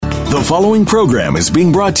The following program is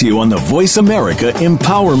being brought to you on the Voice America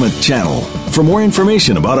Empowerment Channel. For more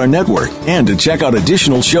information about our network and to check out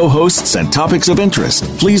additional show hosts and topics of interest,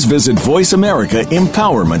 please visit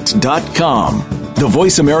voiceamericaempowerment.com. The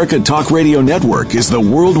Voice America Talk Radio Network is the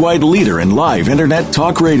worldwide leader in live Internet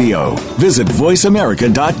talk radio. Visit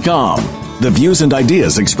voiceamerica.com. The views and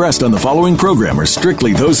ideas expressed on the following program are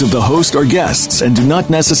strictly those of the host or guests and do not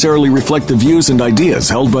necessarily reflect the views and ideas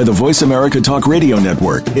held by the Voice America Talk Radio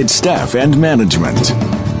Network, its staff, and management.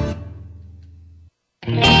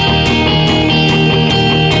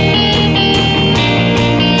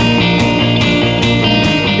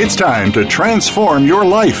 It's time to transform your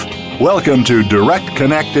life. Welcome to Direct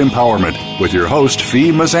Connect Empowerment with your host, Fee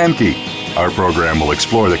Mazanke. Our program will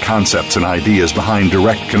explore the concepts and ideas behind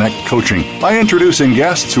Direct Connect coaching by introducing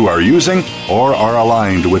guests who are using or are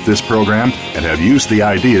aligned with this program and have used the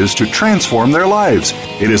ideas to transform their lives.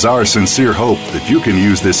 It is our sincere hope that you can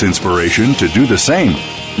use this inspiration to do the same.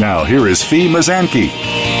 Now, here is Fee Mazanke.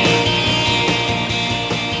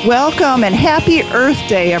 Welcome and happy Earth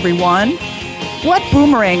Day, everyone. What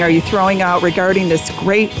boomerang are you throwing out regarding this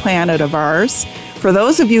great planet of ours? For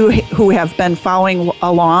those of you who have been following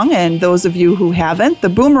along and those of you who haven't, the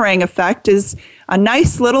boomerang effect is a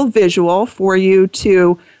nice little visual for you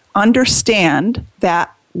to understand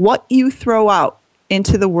that what you throw out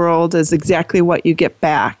into the world is exactly what you get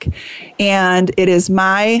back. And it is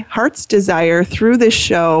my heart's desire through this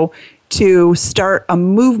show to start a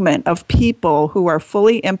movement of people who are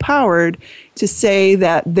fully empowered to say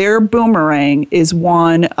that their boomerang is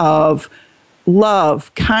one of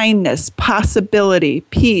love, kindness, possibility,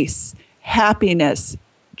 peace, happiness,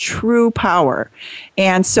 true power.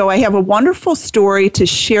 And so I have a wonderful story to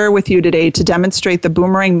share with you today to demonstrate the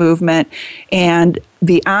boomerang movement and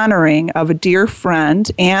the honoring of a dear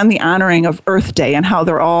friend and the honoring of Earth Day and how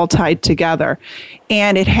they're all tied together.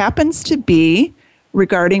 And it happens to be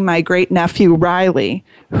regarding my great nephew, Riley,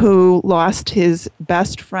 who lost his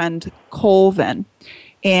best friend, Colvin.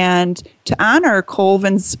 And to honor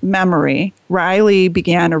Colvin's memory, Riley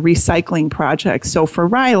began a recycling project. So for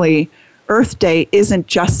Riley, Earth Day isn't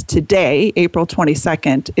just today, April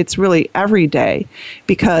 22nd. It's really every day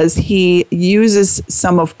because he uses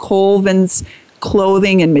some of Colvin's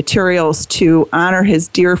clothing and materials to honor his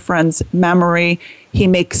dear friend's memory. He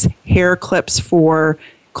makes hair clips for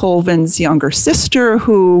Colvin's younger sister,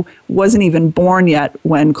 who wasn't even born yet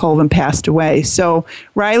when Colvin passed away. So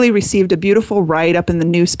Riley received a beautiful write-up in the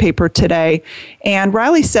newspaper today. And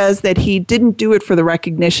Riley says that he didn't do it for the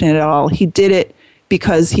recognition at all. He did it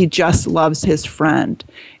because he just loves his friend.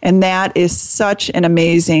 And that is such an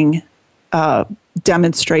amazing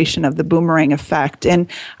demonstration of the boomerang effect. And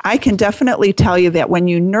I can definitely tell you that when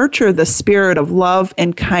you nurture the spirit of love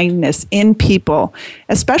and kindness in people,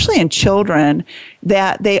 especially in children,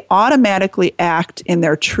 that they automatically act in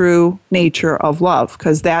their true nature of love,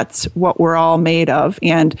 because that's what we're all made of.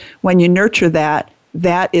 And when you nurture that,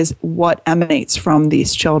 that is what emanates from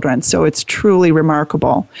these children. So it's truly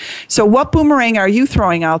remarkable. So what boomerang are you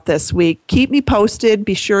throwing out this week? Keep me posted.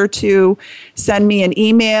 Be sure to send me an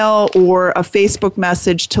email or a Facebook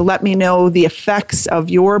message to let me know the effects of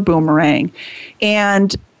your boomerang.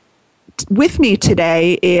 And with me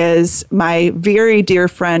today is my very dear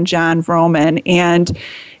friend, Jon Vroman. And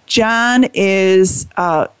Jon is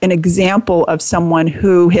an example of someone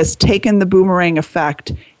who has taken the boomerang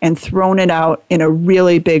effect and thrown it out in a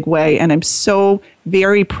really big way. And I'm so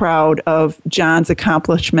very proud of Jon's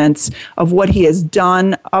accomplishments, of what he has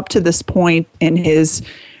done up to this point in his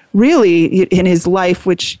life,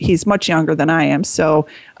 which he's much younger than I am. So,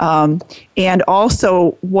 and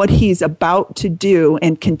also what he's about to do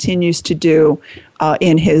and continues to do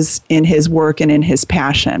in his work and in his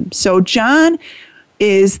passion. So Jon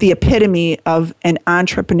is the epitome of an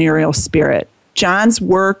entrepreneurial spirit. Jon's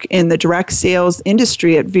work in the direct sales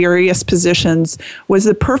industry at various positions was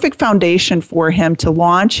the perfect foundation for him to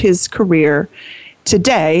launch his career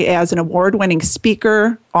today as an award-winning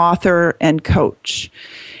speaker, author, and coach.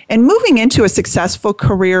 And moving into a successful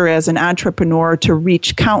career as an entrepreneur to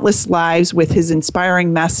reach countless lives with his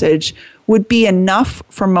inspiring message would be enough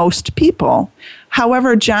for most people.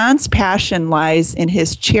 However, Jon's passion lies in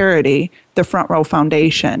his charity, the Front Row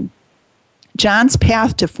Foundation. Jon's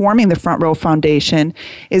path to forming the Front Row Foundation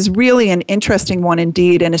is really an interesting one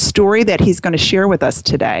indeed, and a story that he's going to share with us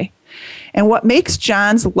today. And what makes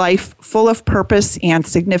Jon's life full of purpose and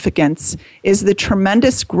significance is the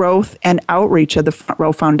tremendous growth and outreach of the Front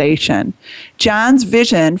Row Foundation. Jon's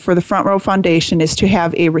vision for the Front Row Foundation is to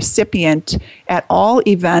have a recipient at all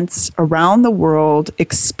events around the world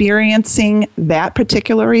experiencing that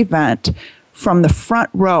particular event from the front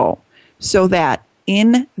row, so that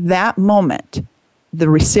in that moment, the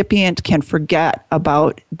recipient can forget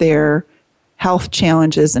about their health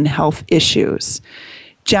challenges and health issues.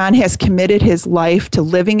 Jon has committed his life to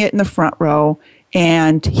living it in the front row,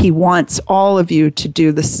 and he wants all of you to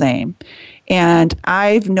do the same. And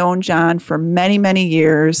I've known Jon for many, many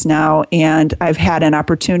years now, and I've had an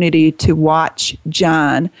opportunity to watch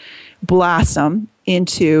Jon blossom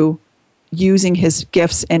into using his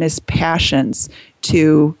gifts and his passions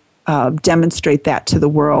to demonstrate that to the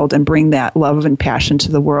world and bring that love and passion to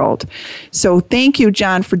the world. So thank you,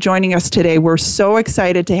 Jon, for joining us today. We're so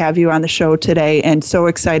excited to have you on the show today and so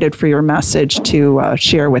excited for your message to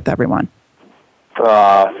share with everyone.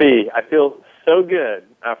 Fee, I feel so good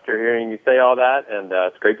after hearing you say all that, and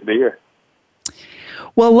it's great to be here.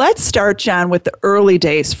 Well, let's start, Jon, with the early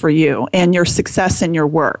days for you and your success in your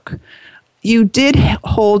work. You did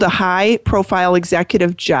hold a high-profile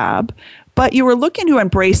executive job, but you were looking to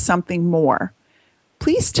embrace something more.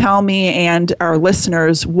 Please tell me and our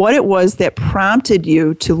listeners what it was that prompted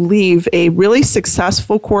you to leave a really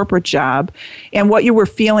successful corporate job and what you were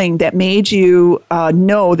feeling that made you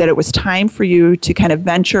know that it was time for you to kind of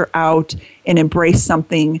venture out and embrace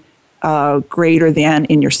something greater than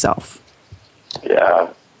in yourself.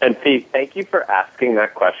 Yeah. And Pete, thank you for asking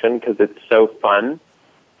that question, because it's so fun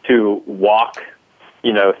to walk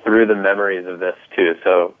through the memories of this too.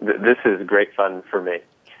 So this is great fun for me.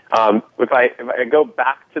 If I go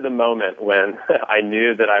back to the moment when I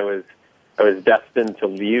knew that I was destined to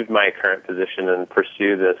leave my current position and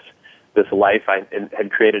pursue this life I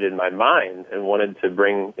had created in my mind and wanted to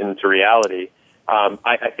bring into reality,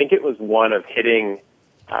 I think it was one of hitting,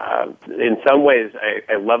 in some ways,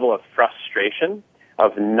 a level of frustration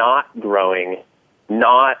of not growing,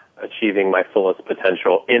 not achieving my fullest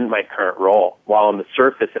potential in my current role. While on the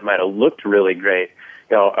surface it might have looked really great,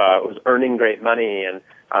 it was earning great money, and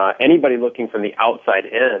anybody looking from the outside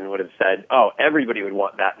in would have said, "Oh, everybody would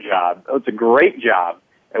want that job. Oh, it's a great job.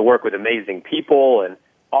 I work with amazing people," and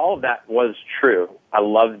all of that was true. I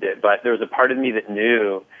loved it, but there was a part of me that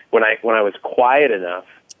knew when I was quiet enough,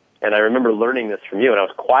 and I remember learning this from you, and I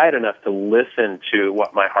was quiet enough to listen to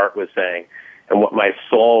what my heart was saying and what my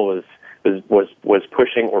soul was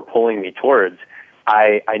pushing or pulling me towards.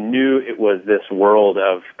 I knew it was this world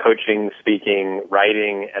of coaching, speaking,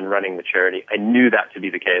 writing, and running the charity. I knew that to be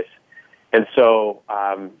the case. And so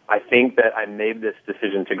I think that I made this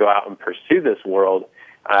decision to go out and pursue this world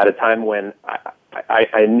at a time when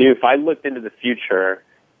I knew if I looked into the future,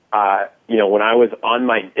 when I was on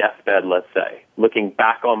my deathbed, let's say, looking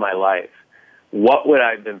back on my life, what would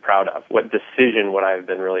I have been proud of? What decision would I have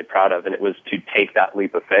been really proud of? And it was to take that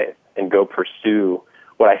leap of faith and go pursue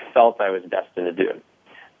what I felt I was destined to do.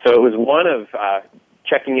 So it was one of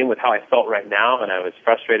checking in with how I felt right now, and I was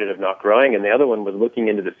frustrated of not growing, and the other one was looking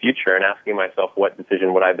into the future and asking myself what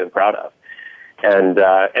decision would I have been proud of. And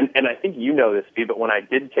I think you know this, Steve, but when I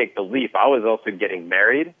did take the leap, I was also getting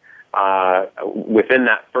married. Within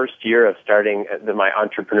that first year of starting my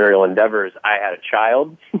entrepreneurial endeavors, I had a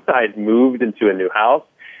child. I'd moved into a new house,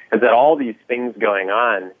 and had all these things going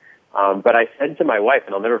on. But I said to my wife,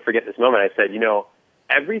 and I'll never forget this moment, I said,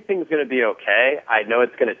 everything's going to be okay. I know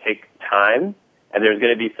it's going to take time, and there's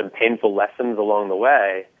going to be some painful lessons along the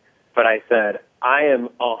way. But I said, I am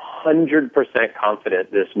 100%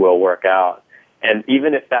 confident this will work out. And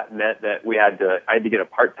even if that meant that I had to get a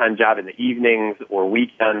part-time job in the evenings or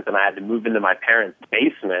weekends, and I had to move into my parents'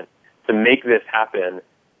 basement to make this happen,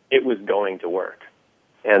 it was going to work.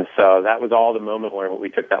 And so that was all the moment where we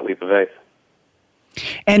took that leap of faith.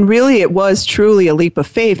 And really, it was truly a leap of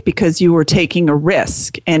faith because you were taking a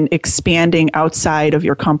risk and expanding outside of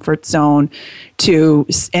your comfort zone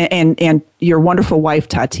and your wonderful wife,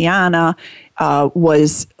 Tatiana,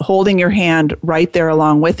 was holding your hand right there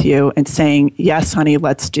along with you and saying, "Yes, honey,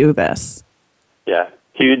 let's do this." Yeah,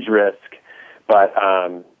 huge risk, but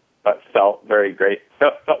felt very great.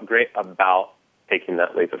 Felt great about taking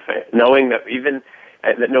that leap of faith, knowing that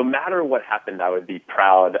that no matter what happened, I would be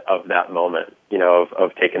proud of that moment,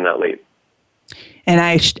 of taking that leap. And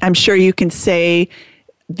I'm sure you can say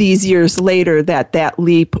these years later that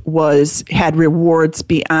leap had rewards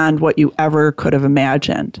beyond what you ever could have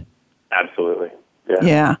imagined. Absolutely.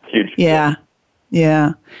 Yeah. Huge.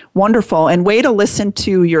 Yeah. Wonderful. And way to listen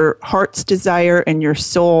to your heart's desire and your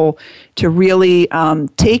soul to really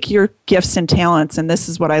take your gifts and talents. And this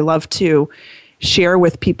is what I love to share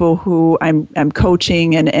with people who I'm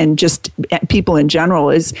coaching and just people in general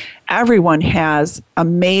is everyone has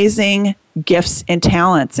amazing gifts and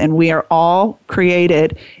talents, and we are all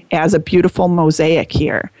created as a beautiful mosaic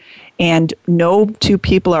here. And no two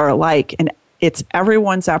people are alike, and it's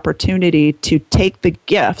everyone's opportunity to take the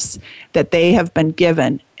gifts that they have been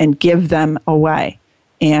given and give them away.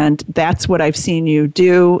 And that's what I've seen you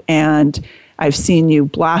do, and I've seen you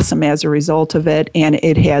blossom as a result of it, and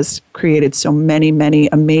it has created so many, many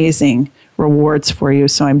amazing rewards for you.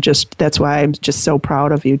 So that's why I'm just so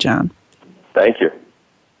proud of you, Jon. Thank you.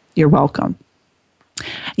 You're welcome.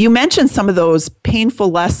 You mentioned some of those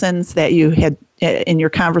painful lessons that you had in your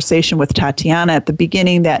conversation with Tatiana at the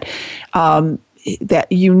beginning, that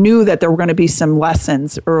you knew that there were going to be some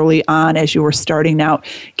lessons early on as you were starting out.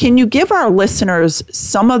 Can you give our listeners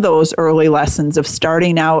some of those early lessons of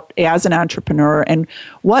starting out as an entrepreneur and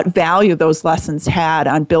what value those lessons had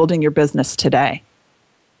on building your business today?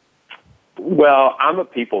 Well, I'm a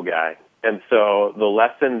people guy. And so the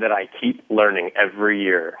lesson that I keep learning every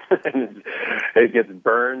year, and it gets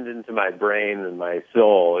burned into my brain and my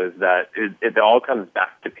soul, is that it all comes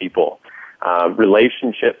back to people.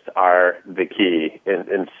 Relationships are the key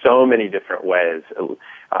in so many different ways.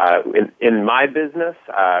 In my business,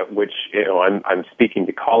 which I'm speaking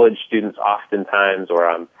to college students oftentimes,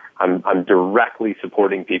 or I'm directly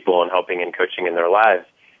supporting people and helping and coaching in their lives.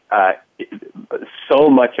 So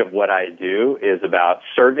much of what I do is about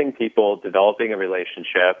serving people, developing a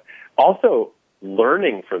relationship. Also,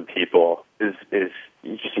 learning from people is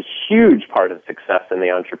just a huge part of success in the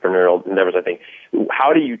entrepreneurial endeavors, I think.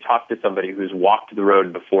 How do you talk to somebody who's walked the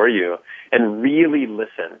road before you and really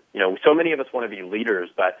listen? So many of us want to be leaders,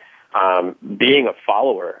 but being a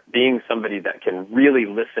follower, being somebody that can really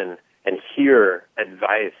listen and hear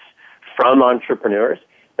advice from entrepreneurs,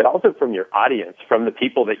 but also from your audience, from the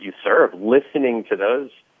people that you serve, listening to those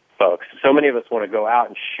folks. So many of us want to go out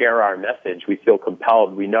and share our message. We feel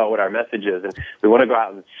compelled. We know what our message is, and we want to go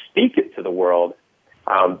out and speak it to the world.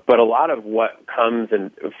 But a lot of what comes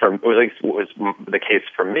from, at least was the case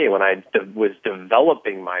for me when I was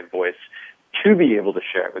developing my voice to be able to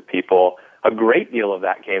share it with people, a great deal of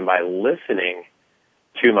that came by listening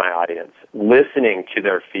to my audience, listening to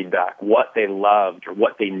their feedback, what they loved or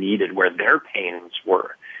what they needed, where their pains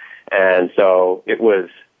were. And so it was,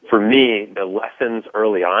 for me, the lessons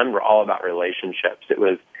early on were all about relationships. It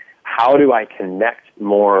was, how do I connect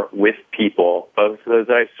more with people, both those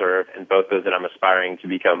that I serve and both those that I'm aspiring to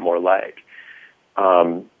become more like?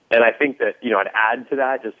 And I think that, I'd add to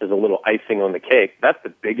that just as a little icing on the cake. That's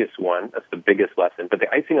the biggest one. That's the biggest lesson. But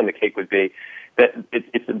the icing on the cake would be that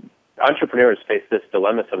entrepreneurs face this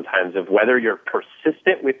dilemma sometimes of whether you're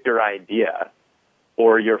persistent with your idea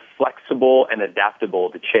or you're flexible and adaptable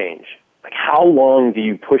to change. Like, how long do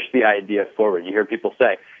you push the idea forward? You hear people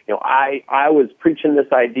say, I was preaching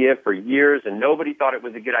this idea for years and nobody thought it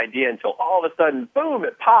was a good idea until all of a sudden, boom,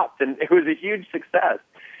 it popped and it was a huge success.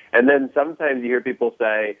 And then sometimes you hear people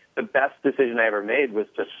say, the best decision I ever made was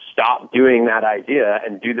to stop doing that idea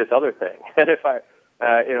and do this other thing.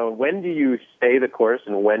 And when do you stay the course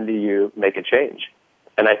and when do you make a change?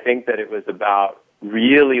 And I think that it was about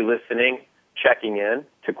really listening, checking in,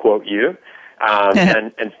 to quote you,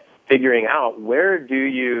 and figuring out what do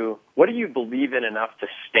you believe in enough to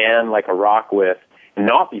stand like a rock with, and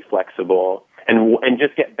not be flexible, and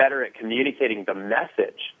just get better at communicating the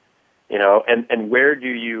message, and where do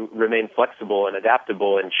you remain flexible and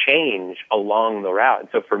adaptable and change along the route. And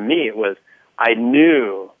so for me, it was, I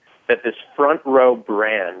knew that this front row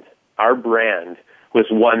brand, our brand, was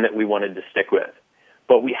one that we wanted to stick with.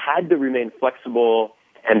 But we had to remain flexible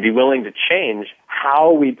and be willing to change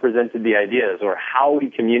how we presented the ideas or how we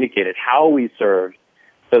communicated, how we served,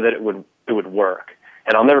 so that it would work.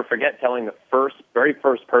 And I'll never forget telling the very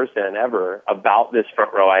first person ever about this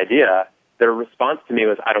front row idea. Their response to me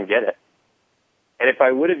was, I don't get it. And if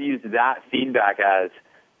I would have used that feedback as,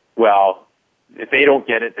 well, if they don't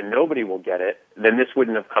get it, then nobody will get it, then this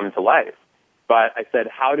wouldn't have come to life. But I said,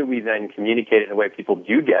 how do we then communicate it in a way people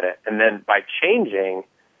do get it? And then by changing,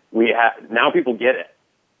 now people get it.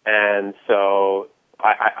 And so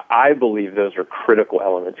I believe those are critical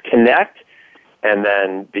elements. Connect and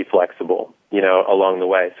then be flexible, along the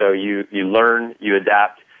way. So you learn, you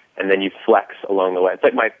adapt, and then you flex along the way. It's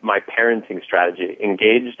like my parenting strategy,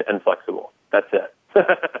 engaged and flexible. That's it.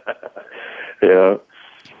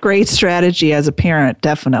 Great strategy as a parent,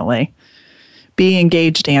 definitely. Be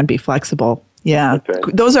engaged and be flexible. Yeah.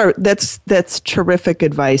 Okay. That's terrific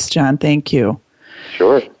advice, Jon. Thank you.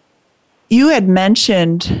 Sure. You had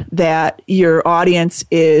mentioned that your audience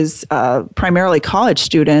is primarily college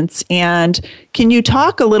students, and can you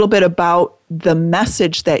talk a little bit about the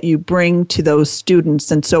message that you bring to those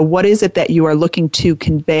students? And so what is it that you are looking to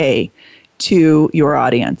convey to your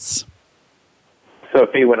audience?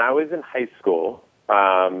 Sophie, when I was in high school,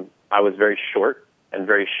 I was very short and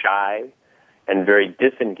very shy and very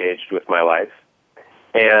disengaged with my life.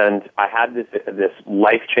 And I had this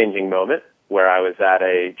life-changing moment where I was at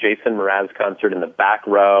a Jason Mraz concert in the back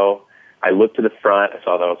row. I looked to the front. I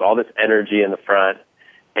saw there was all this energy in the front.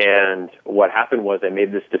 And what happened was I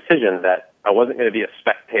made this decision that I wasn't going to be a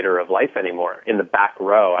spectator of life anymore. In the back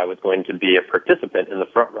row, I was going to be a participant in the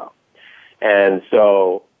front row. And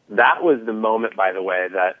so that was the moment, by the way,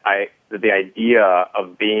 that the idea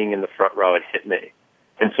of being in the front row had hit me.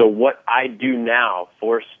 And so what I do now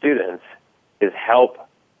for students is help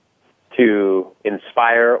to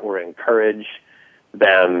inspire or encourage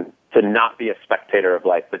them to not be a spectator of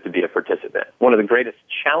life, but to be a participant. One of the greatest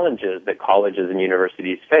challenges that colleges and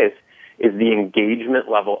universities face is the engagement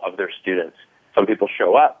level of their students. Some people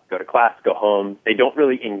show up, go to class, go home. They don't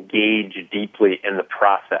really engage deeply in the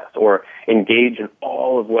process or engage in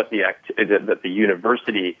all of what that the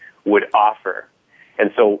university would offer.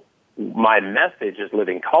 And so my message is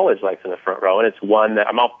living college life in the front row, and it's one that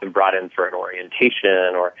I'm often brought in for an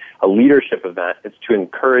orientation or a leadership event. It's to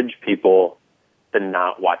encourage people to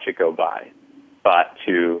not watch it go by, but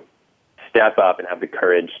to step up and have the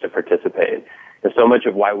courage to participate. And so much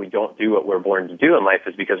of why we don't do what we're born to do in life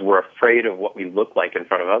is because we're afraid of what we look like in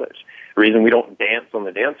front of others. The reason we don't dance on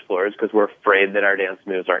the dance floor is because we're afraid that our dance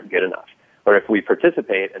moves aren't good enough. Or if we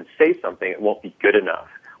participate and say something, it won't be good enough,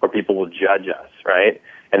 or people will judge us, right?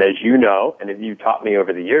 And as you know, and as you taught me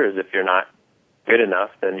over the years, if you're not good enough,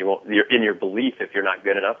 then you won't, you're in your belief, if you're not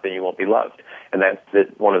good enough, then you won't be loved. And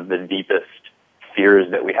that's one of the deepest fears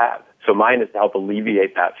that we have. So mine is to help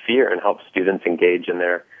alleviate that fear and help students engage in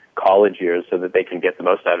their college years so that they can get the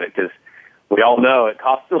most out of it. Because we all know it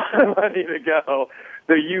costs a lot of money to go,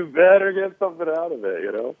 so you better get something out of it,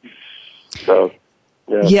 you know? So,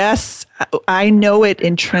 yeah. Yes, I know it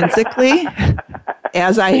intrinsically,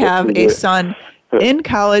 as I have a son in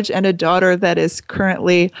college and a daughter that is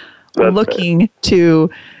currently looking to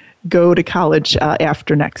go to college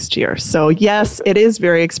after next year. So yes, it is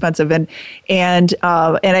very expensive, and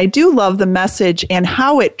I do love the message and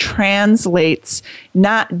how it translates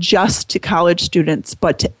not just to college students,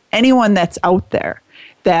 but to anyone that's out there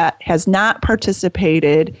that has not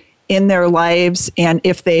participated in their lives, and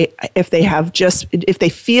if they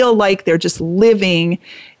feel like they're just living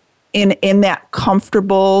in that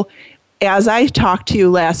comfortable. As I talked to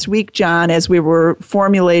you last week, Jon, as we were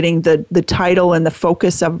formulating the title and the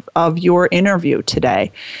focus of your interview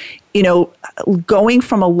today, you know, going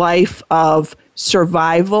from a life of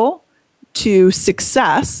survival to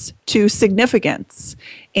success to significance.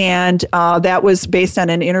 And that was based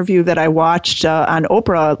on an interview that I watched on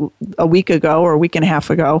Oprah a week ago or a week and a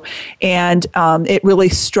half ago. And it really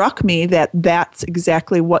struck me that that's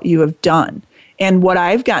exactly what you have done. And what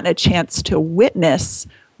I've gotten a chance to witness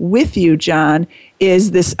with you, Jon, is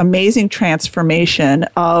this amazing transformation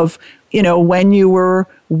of, you know, when you were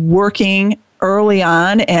working early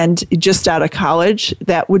on and just out of college,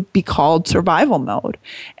 that would be called survival mode.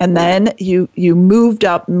 And then you moved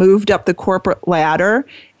up the corporate ladder,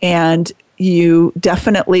 and you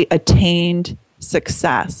definitely attained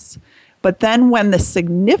success. But then when the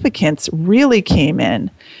significance really came in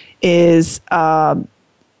is,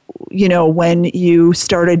 you know, when you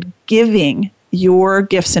started giving your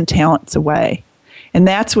gifts and talents away. And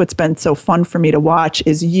that's what's been so fun for me to watch,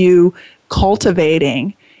 is you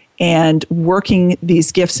cultivating and working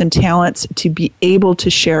these gifts and talents to be able to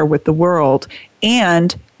share with the world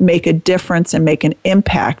and make a difference and make an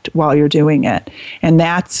impact while you're doing it. And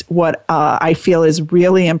that's what I feel is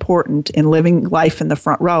really important in living life in the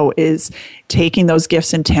front row, is taking those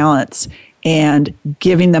gifts and talents and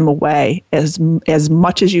giving them away as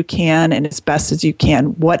much as you can and as best as you can,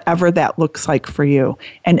 whatever that looks like for you.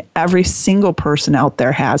 And every single person out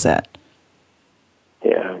there has it.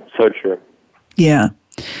 Yeah, so true. Yeah.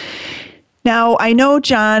 Now, I know,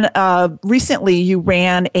 Jon, recently you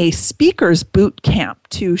ran a speakers boot camp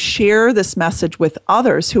to share this message with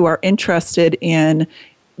others who are interested in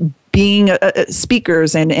being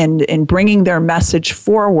speakers and bringing their message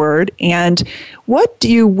forward. And what do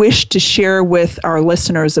you wish to share with our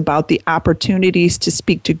listeners about the opportunities to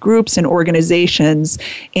speak to groups and organizations,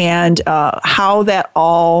 and how that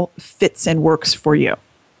all fits and works for you?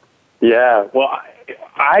 Yeah, well,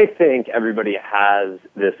 I think everybody has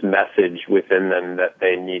this message within them that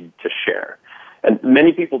they need to share. And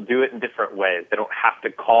many people do it in different ways. They don't have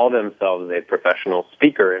to call themselves a professional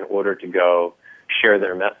speaker in order to go share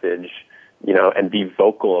their message, you know, and be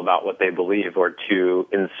vocal about what they believe or to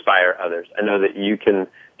inspire others. I know that you can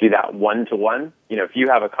do that one-to-one. You know, if you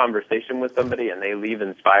have a conversation with somebody and they leave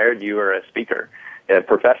inspired, you are a speaker. A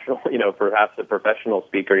professional, you know, perhaps a professional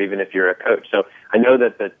speaker, even if you're a coach. So I know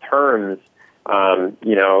that the terms I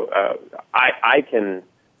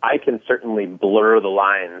can certainly blur the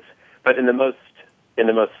lines, but in the most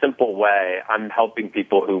simple way, I'm helping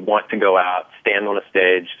people who want to go out, stand on a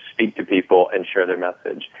stage, speak to people, and share their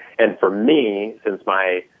message. And for me, since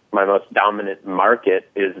my most dominant market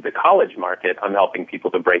is the college market, I'm helping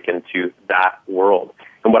people to break into that world.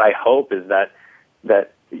 And what I hope is that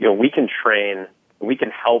we can train, we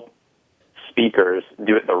can help speakers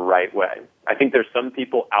do it the right way. I think there's some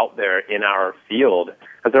people out there in our field,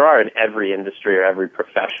 as there are in every industry or every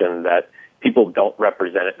profession, that people don't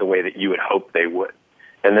represent it the way that you would hope they would.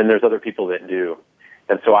 And then there's other people that do.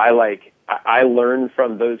 And so I learn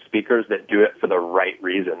from those speakers that do it for the right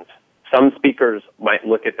reasons. Some speakers might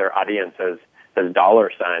look at their audience as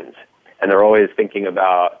dollar signs, and they're always thinking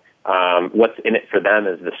about what's in it for them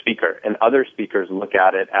as the speaker. And other speakers look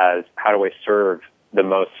at it as, how do I serve the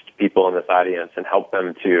most people in this audience and help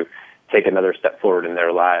them to take another step forward in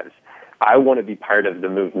their lives? I want to be part of the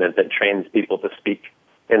movement that trains people to speak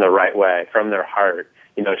in the right way, from their heart,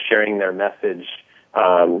 sharing their message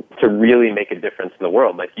to really make a difference in the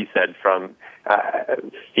world. Like you said, from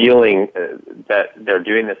feeling that they're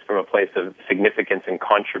doing this from a place of significance and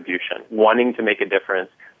contribution, wanting to make a difference,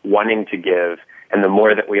 wanting to give, and the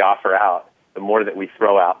more that we offer out, the more that we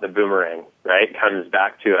throw out, the boomerang, right, comes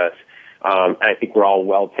back to us. And I think we're all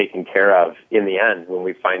well taken care of in the end when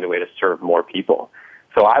we find a way to serve more people.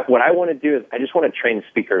 So what I want to do is I just want to train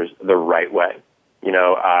speakers the right way,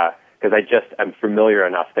 because I'm familiar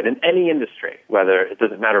enough that in any industry, whether it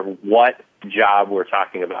doesn't matter what job we're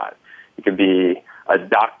talking about, it could be a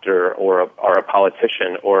doctor or a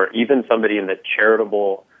politician or even somebody in the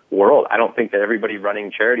charitable world. I don't think that everybody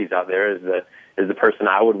running charities out there is the person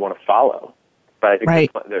I would want to follow. But I think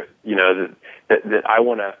right. that I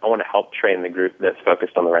want to help train the group that's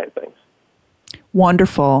focused on the right things.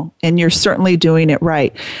 Wonderful. And you're certainly doing it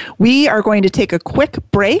right. We are going to take a quick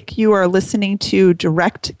break. You are listening to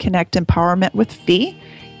Direct Connect Empowerment with Fee.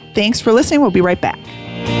 Thanks for listening. We'll be right back.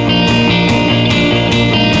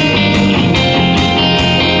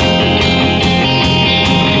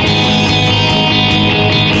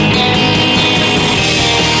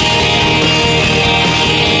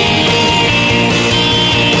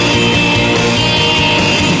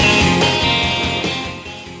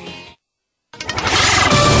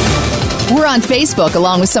 We're on Facebook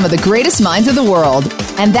along with some of the greatest minds of the world,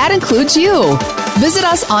 and that includes you. Visit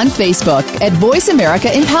us on Facebook at Voice America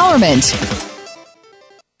Empowerment.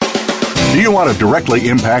 Do you want to directly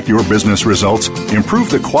impact your business results, improve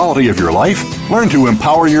the quality of your life, learn to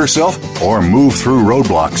empower yourself, or move through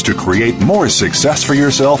roadblocks to create more success for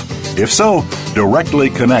yourself? If so, directly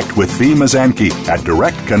connect with Fee Mazanke at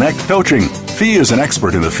Direct Connect Coaching. Fee is an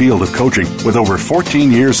expert in the field of coaching with over 14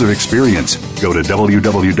 years of experience. Go to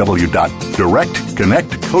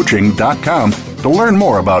www.directconnectcoaching.com to learn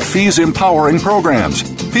more about Fee's empowering programs.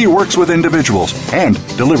 Fee works with individuals and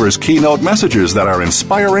delivers keynote messages that are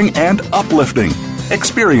inspiring and uplifting.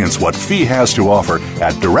 Experience what Fee has to offer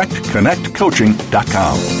at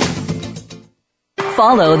directconnectcoaching.com.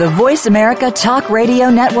 Follow the Voice America Talk Radio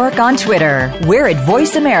Network on Twitter. We're at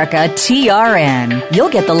Voice America TRN. You'll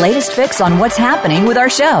get the latest fix on what's happening with our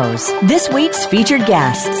shows, this week's featured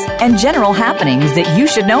guests, and general happenings that you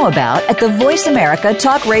should know about at the Voice America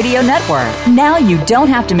Talk Radio Network. Now you don't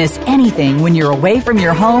have to miss anything when you're away from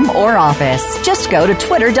your home or office. Just go to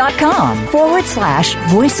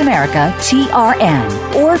twitter.com/Voice America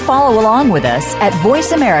TRN or follow along with us at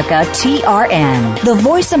Voice America TRN, the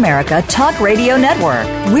Voice America Talk Radio Network.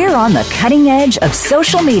 We're on the cutting edge of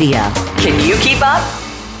social media. Can you keep up?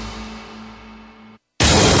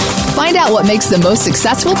 Find out what makes the most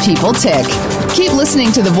successful people tick. Keep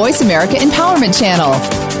listening to the Voice America Empowerment Channel.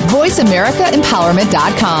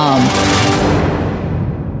 VoiceAmericaEmpowerment.com.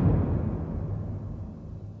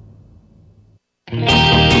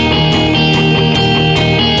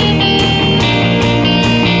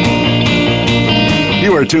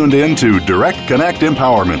 You are tuned in to Direct Connect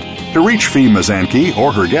Empowerment. To reach Fee Mazanke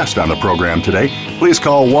or her guest on the program today, please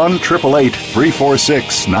call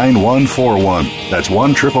 1-888-346-9141. That's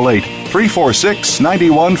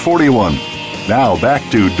 1-888-346-9141. Now back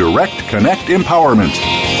to Direct Connect Empowerment.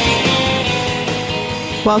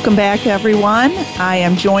 Welcome back, everyone. I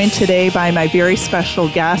am joined today by my very special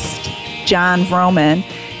guest, Jon Vroman.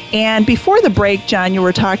 And before the break, Jon, you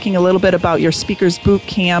were talking a little bit about your Speakers Boot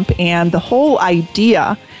Camp and the whole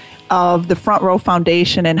idea of the Front Row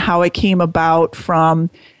Foundation and how it came about from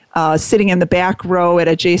sitting in the back row at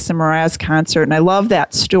a Jason Mraz concert. And I love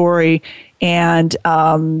that story. And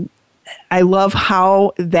I love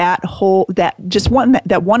how that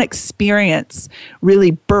one experience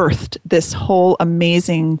really birthed this whole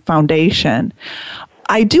amazing foundation.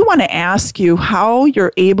 I do want to ask you how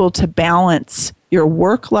you're able to balance your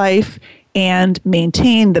work life and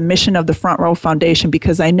maintain the mission of the Front Row Foundation,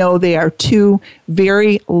 because I know they are two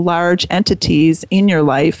very large entities in your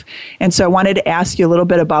life. And so I wanted to ask you a little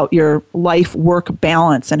bit about your life-work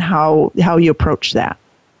balance and how you approach that.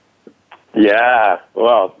 Yeah,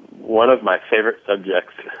 well, one of my favorite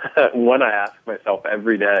subjects, one I ask myself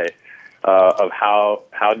every day, of how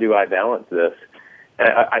do I balance this? And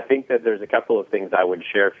I think that there's a couple of things I would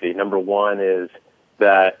share, Fee. Number one is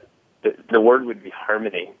that the word would be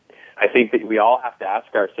harmony. I think that we all have to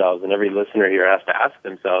ask ourselves, and every listener here has to ask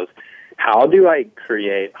themselves, how do I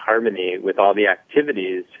create harmony with all the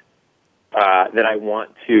activities that I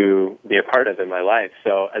want to be a part of in my life?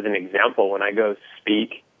 So as an example, when I go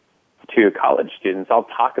speak to college students, I'll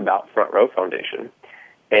talk about Front Row Foundation,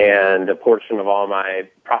 and a portion of all my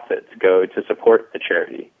profits go to support the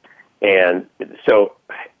charity. And so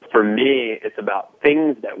for me, it's about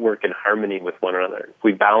things that work in harmony with one another. If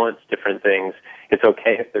we balance different things, it's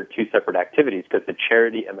okay if they're two separate activities, because the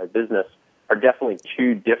charity and my business are definitely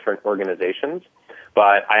two different organizations.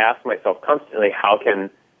 But I ask myself constantly, how can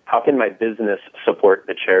my business support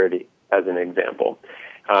the charity, as an example?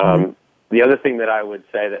 The other thing that I would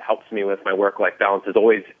say that helps me with my work-life balance is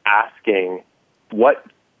always asking, what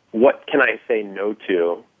can I say no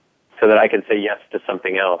to so that I can say yes to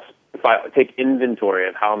something else? If I take inventory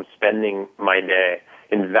of how I'm spending my day,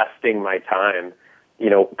 investing my time,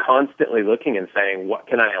 constantly looking and saying, what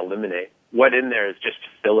can I eliminate? What in there is just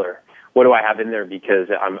filler? What do I have in there because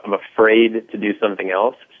I'm afraid to do something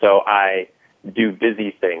else, so I do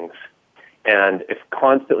busy things? And if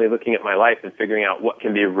constantly looking at my life and figuring out what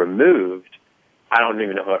can be removed, I don't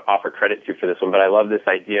even know who to offer credit to for this one, but I love this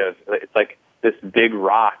idea of, it's like this big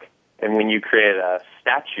rock, and when you create a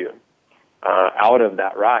statue out of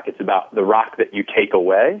that rock, it's about the rock that you take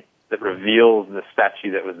away that reveals the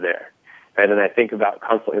statue that was there. Right? And I think about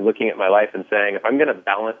constantly looking at my life and saying, if I'm going to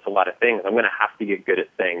balance a lot of things, I'm going to have to get good at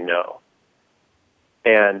saying no.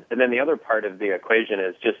 And then the other part of the equation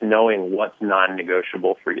is just knowing what's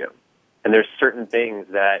non-negotiable for you. And there's certain things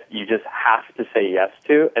that you just have to say yes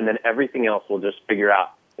to, and then everything else will just figure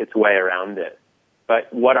out its way around it.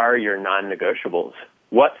 But what are your non-negotiables?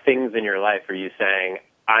 What things in your life are you saying,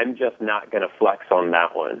 I'm just not going to flex on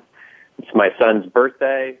that one? It's my son's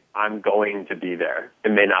birthday, I'm going to be there.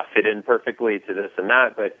 It may not fit in perfectly to this and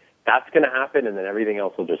that, but that's going to happen, and then everything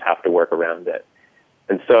else will just have to work around it.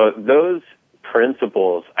 And so those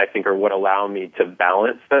principles, I think, are what allow me to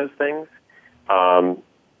balance those things.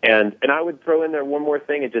 And I would throw in there one more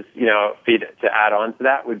thing, and just, to add on to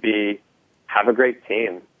that would be, have a great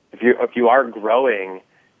team. If you are growing,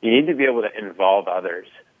 you need to be able to involve others,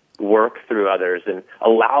 work through others, and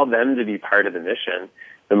allow them to be part of the mission.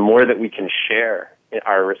 The more that we can share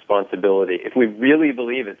our responsibility, if we really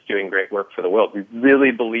believe it's doing great work for the world, we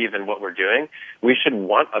really believe in what we're doing, we should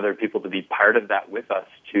want other people to be part of that with us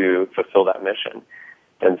to fulfill that mission.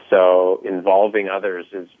 And so involving others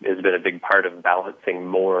has been a big part of balancing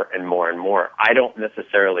more and more and more. I don't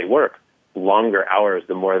necessarily work longer hours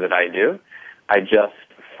the more that I do. I just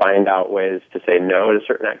find out ways to say no to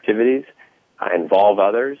certain activities. I involve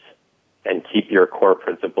others and keep your core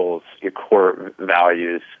principles, your core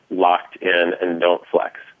values locked in and don't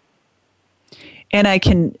flex. And I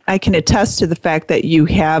can attest to the fact that you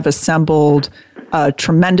have assembled a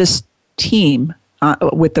tremendous team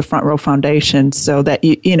with the Front Row Foundation, so that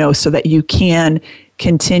you can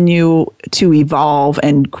continue to evolve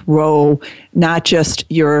and grow not just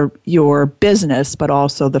your business but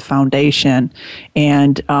also the foundation.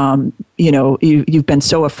 And you've been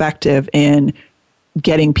so effective in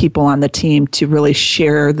getting people on the team to really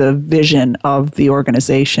share the vision of the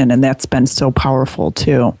organization, and that's been so powerful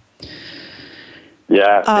too.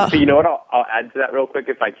 Yeah. So you know what? I'll add to that real quick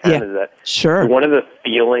if I can. Is that sure. One of the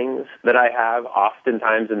feelings that I have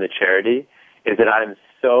oftentimes in the charity is that I'm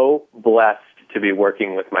so blessed to be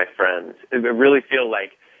working with my friends. I really feel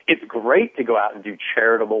like it's great to go out and do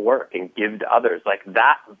charitable work and give to others. Like,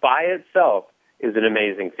 that by itself is an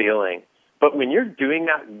amazing feeling. But when you're doing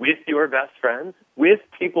that with your best friends, with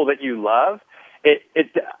people that you love,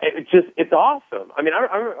 it's awesome. I mean,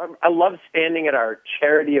 I love standing at our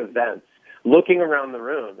charity events, looking around the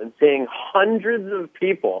room and seeing hundreds of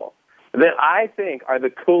people that I think are the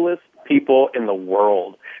coolest people in the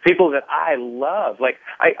world, people that I love. Like,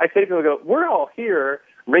 I say to people, we're all here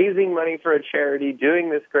raising money for a charity, doing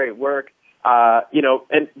this great work, but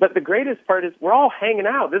the greatest part is we're all hanging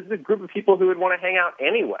out. This is a group of people who would want to hang out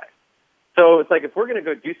anyway. So it's like if we're going to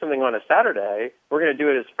go do something on a Saturday, we're going to do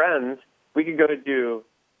it as friends. We could go to do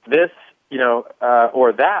this,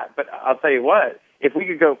 or that. But I'll tell you what, if we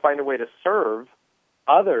could go find a way to serve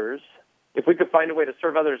others, if we could find a way to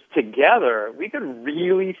serve others together, we could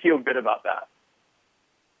really feel good about that.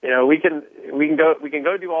 We can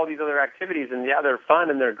go do all these other activities, and yeah, they're fun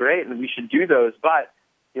and they're great, and we should do those. But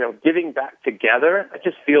giving back together, it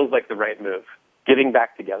just feels like the right move. Giving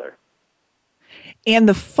back together. And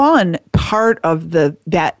the fun part of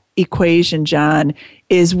that equation, Jon,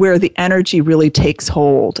 is where the energy really takes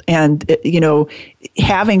hold. And,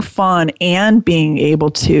 having fun and being able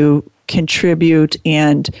to contribute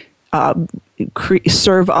and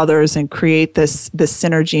serve others and create this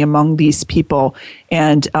synergy among these people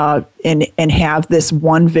and have this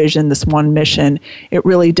one vision, this one mission, it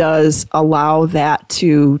really does allow that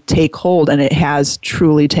to take hold, and it has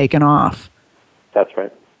truly taken off. That's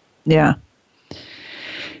right. Yeah.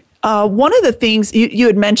 One of the things you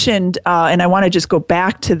had mentioned, and I want to just go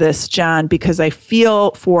back to this, Jon, because I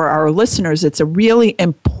feel for our listeners, it's a really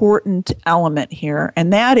important element here.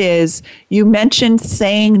 And that is, you mentioned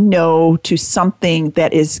saying no to something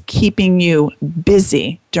that is keeping you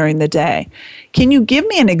busy during the day. Can you give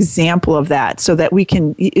me an example of that so that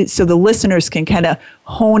so the listeners can kind of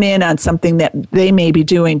hone in on something that they may be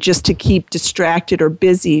doing just to keep distracted or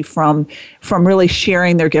busy from really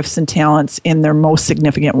sharing their gifts and talents in their most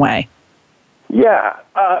significant way? Yeah,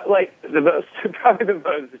 probably the most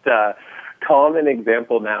common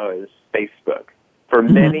example now is Facebook. For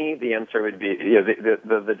many, the answer would be,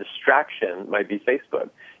 the distraction might be Facebook.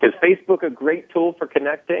 Is Facebook a great tool for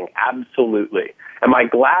connecting? Absolutely. Am I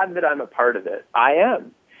glad that I'm a part of it? I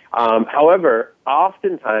am. However,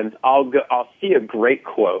 oftentimes I'll see a great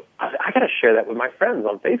quote. I got to share that with my friends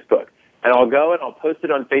on Facebook, and I'll go and I'll post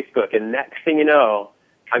it on Facebook. And next thing you know,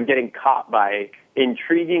 I'm getting caught by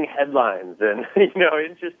intriguing headlines and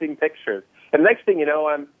interesting pictures. And next thing you know,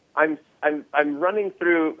 I'm running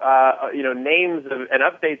through names and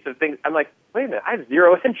updates of things. I'm like, wait a minute, I have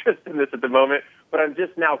zero interest in this at the moment, but I'm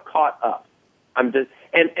just now caught up. And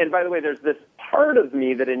by the way, there's this part of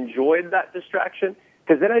me that enjoyed that distraction,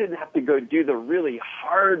 because then I didn't have to go do the really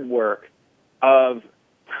hard work of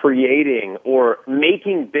creating or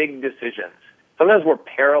making big decisions. Sometimes we're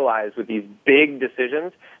paralyzed with these big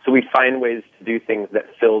decisions, so we find ways to do things that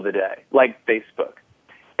fill the day, like Facebook.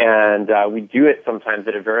 And we do it sometimes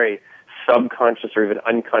at a very subconscious or even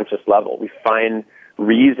unconscious level. We find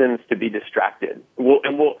reasons to be distracted.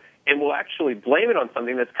 We'll actually blame it on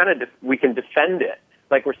something that's kind of we can defend it.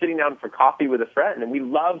 Like we're sitting down for coffee with a friend, and we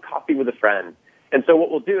love coffee with a friend. And so what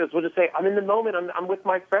we'll do is we'll just say, I'm in the moment, I'm with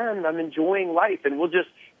my friend, I'm enjoying life, and we'll just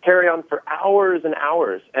carry on for hours and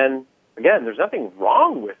hours. And again, there's nothing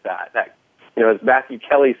wrong with that. As Matthew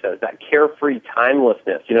Kelly says, that carefree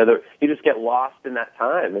timelessness, you just get lost in that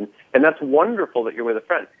time. And that's wonderful that you're with a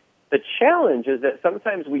friend. The challenge is that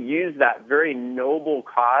sometimes we use that very noble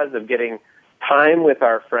cause of getting time with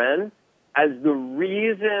our friend as the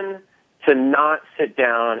reason to not sit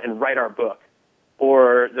down and write our book,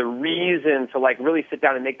 or the reason to really sit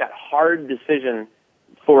down and make that hard decision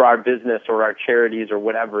for our business or our charities or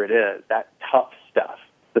whatever it is, that tough stuff.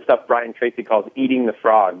 The stuff Brian Tracy calls eating the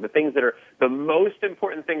frog, the things that are the most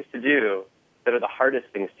important things to do that are the hardest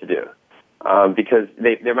things to do, because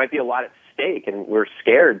there might be a lot at stake, and we're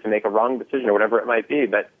scared to make a wrong decision or whatever it might be.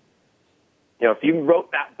 But, if you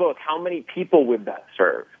wrote that book, how many people would that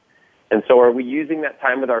serve? And so are we using that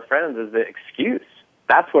time with our friends as the excuse?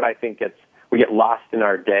 That's what I think we get lost in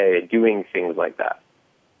our day doing things like that.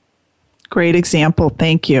 Great example.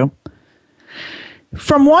 Thank you.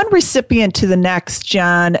 From one recipient to the next,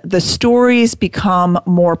 Jon, the stories become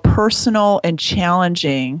more personal and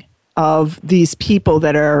challenging of these people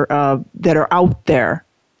that are out there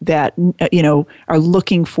that are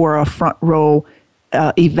looking for a front row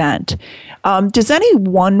event. Does any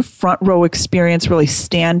one front row experience really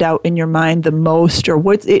stand out in your mind the most, or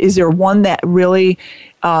is there one that really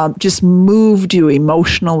just moved you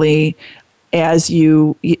emotionally as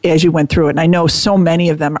you went through it? And I know so many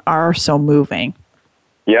of them are so moving.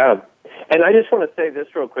 Yeah. And I just want to say this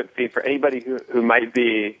real quick, Fee, for anybody who might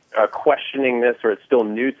be questioning this or it's still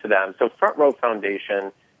new to them. So Front Row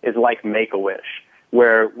Foundation is like Make-A-Wish,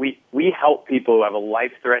 where we help people who have a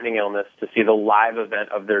life-threatening illness to see the live event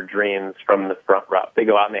of their dreams from the front row. They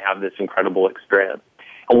go out and they have this incredible experience.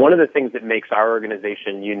 And one of the things that makes our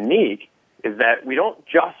organization unique is that we don't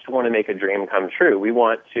just want to make a dream come true. We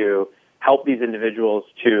want to help these individuals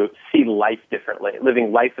to see life differently.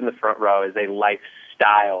 Living life in the front row is a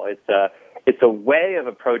lifestyle. It's a way of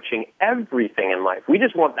approaching everything in life. We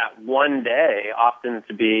just want that one day often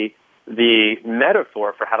to be the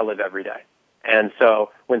metaphor for how to live every day. And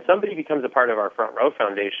so when somebody becomes a part of our Front Row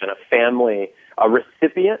Foundation, a family, a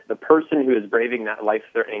recipient, the person who is braving that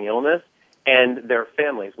life-threatening illness, and their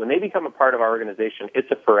families, when they become a part of our organization, it's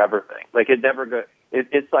a forever thing. Like it never go.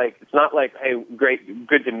 It's like, it's not like, hey, great,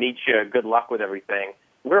 good to meet you, good luck with everything.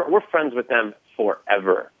 We're friends with them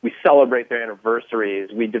forever. We celebrate their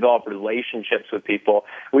anniversaries. We develop relationships with people.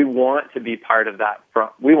 We want to be part of that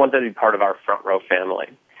we want them to be part of our Front Row family.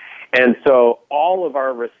 And so all of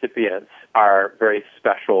our recipients are very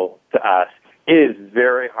special to us. It is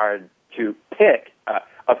very hard to pick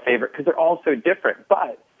a favorite because they're all so different.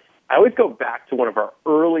 But I always go back to one of our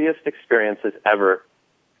earliest experiences ever,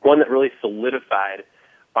 one that really solidified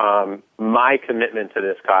my commitment to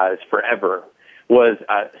this cause forever, was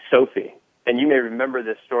Sophie. And you may remember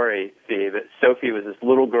this story, Steve, that Sophie was this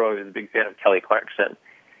little girl who was a big fan of Kelly Clarkson.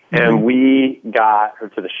 And we got her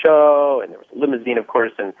to the show, and there was a limousine, of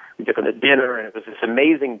course, and we took her to dinner, and it was this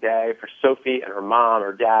amazing day for Sophie and her mom,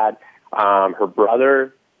 her dad, her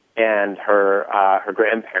brother, and her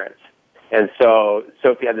grandparents. And so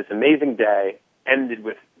Sophie had this amazing day, ended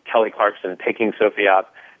with Kelly Clarkson picking Sophie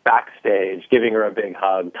up backstage, giving her a big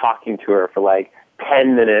hug, talking to her for like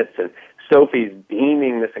 10 minutes, and Sophie's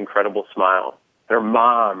beaming this incredible smile. And her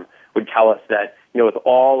mom would tell us that, with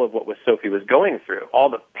all of what Sophie was going through, all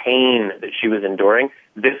the pain that she was enduring,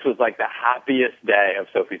 this was like the happiest day of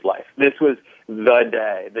Sophie's life. This was the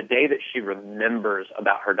day that she remembers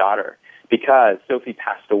about her daughter, because Sophie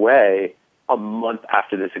passed away a month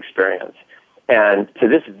after this experience. And to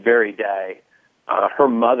this very day, her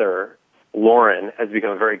mother, Lauren, has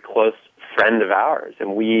become a very close friend of ours,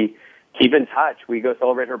 and we keep in touch. We go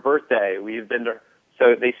celebrate her birthday.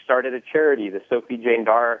 So they started a charity, the Sophie Jane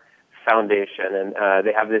Darr Foundation, and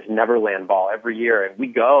they have this Neverland Ball every year, and we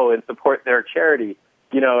go and support their charity.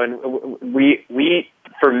 And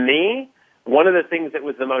for me, one of the things that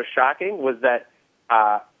was the most shocking was that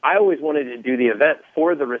I always wanted to do the event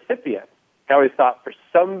for the recipient. I always thought for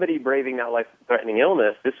somebody braving that life-threatening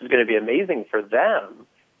illness, this was going to be amazing for them.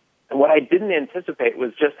 And what I didn't anticipate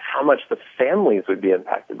was just how much the families would be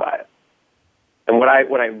impacted by it. And what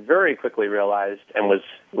I very quickly realized and was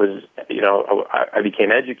I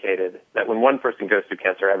became educated that when one person goes through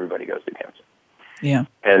cancer, everybody goes through cancer. Yeah.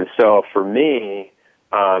 And so for me,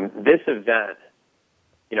 this event,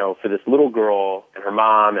 for this little girl and her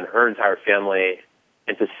mom and her entire family,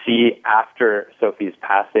 and to see after Sophie's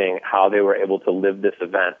passing how they were able to live this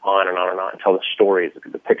event on and on and on, tell the stories, look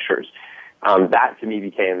at the pictures, that to me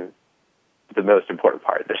became the most important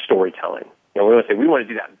part, the storytelling. We want to say we want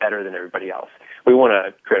to do that better than everybody else. We want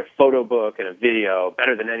to create a photo book and a video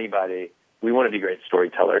better than anybody. We want to be great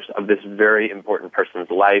storytellers of this very important person's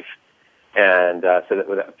life, and so that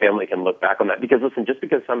the family can look back on that. Because listen, just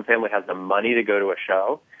because some family has the money to go to a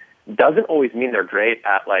show doesn't always mean they're great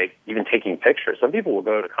at even taking pictures. Some people will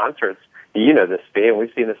go to concerts. This, Steve, and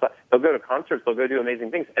we've seen this. They'll go to concerts. They'll go do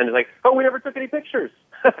amazing things, and it's like, oh, we never took any pictures,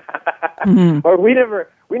 or we never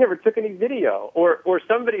took any video, or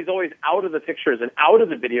somebody's always out of the pictures and out of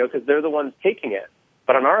the video because they're the ones taking it.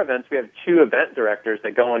 But on our events, we have 2 event directors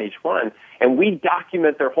that go on each one, and we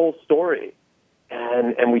document their whole story,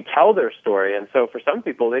 and we tell their story. And so for some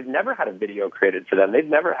people, they've never had a video created for them. They've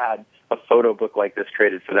never had a photo book like this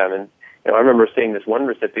created for them. And I remember seeing this one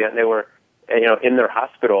recipient, and they were in their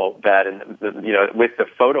hospital bed, and with the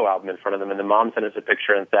photo album in front of them, and the mom sent us a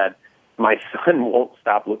picture and said, "My son won't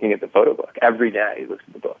stop looking at the photo book. Every day he looks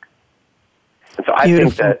at the book." And so I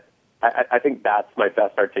think that's my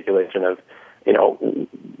best articulation of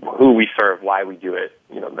who we serve, why we do it.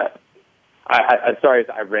 I'm sorry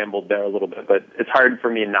I rambled there a little bit, but it's hard for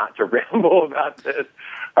me not to ramble about this.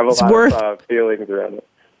 I have a lot of feelings around it.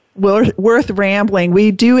 Worth rambling.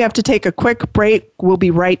 We do have to take a quick break. We'll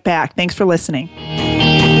be right back. Thanks for listening.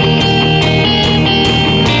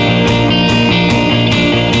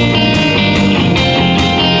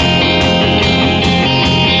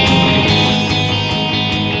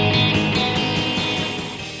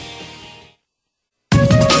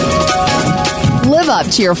 Live up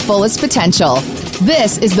to your fullest potential.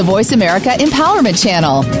 This is the Voice America Empowerment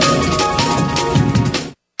Channel.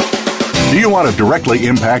 Do you want to directly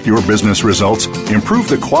impact your business results, improve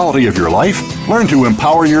the quality of your life, learn to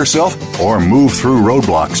empower yourself, or move through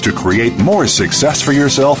roadblocks to create more success for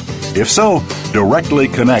yourself? If so, directly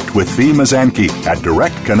connect with Fee Mazanke at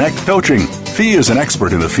Direct Connect Coaching. Fee is an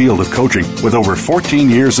expert in the field of coaching with over 14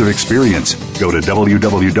 years of experience. Go to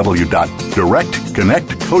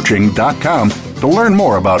www.directconnectcoaching.com to learn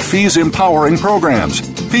more about Fee's empowering programs.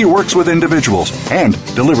 Fee works with individuals and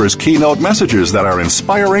delivers keynote messages that are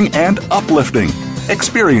inspiring and uplifting.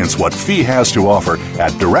 Experience what Fee has to offer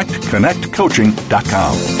at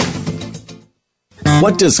directconnectcoaching.com.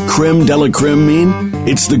 What does creme de la creme mean?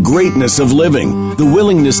 It's the greatness of living, the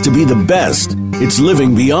willingness to be the best. It's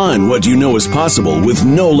living beyond what you know is possible with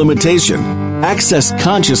no limitation. Access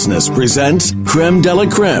Consciousness presents Creme de la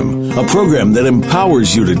Creme, a program that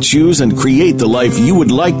empowers you to choose and create the life you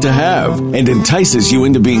would like to have and entices you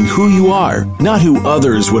into being who you are, not who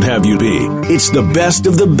others would have you be. It's the best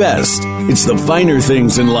of the best. It's the finer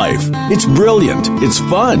things in life. It's brilliant. It's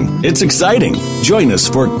fun. It's exciting. Join us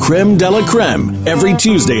for Creme de la Creme every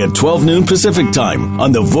Tuesday at 12 noon Pacific Time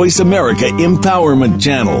on the Voice America Empowerment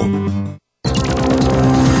Channel.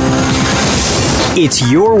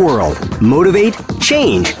 It's your world. Motivate,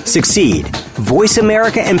 change, succeed.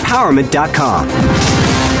 VoiceAmericaEmpowerment.com.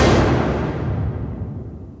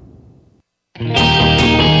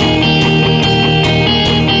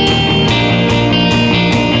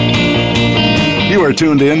 You are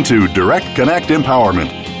tuned in to Direct Connect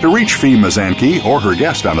Empowerment. To reach Fee Mazanke or her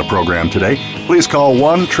guest on the program today, please call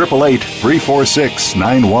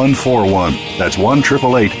 1-888-346-9141. That's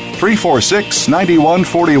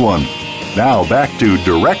 1-888-346-9141. Now back to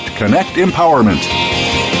Direct Connect Empowerment.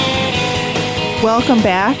 Welcome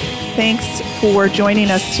back. Thanks for joining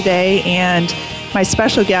us today. And my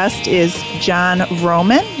special guest is Jon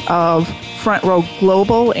Vroman of Front Row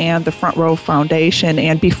Global and the Front Row Foundation.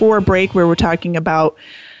 And before break, we were talking about,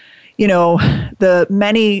 the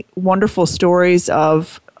many wonderful stories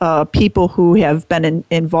of people who have been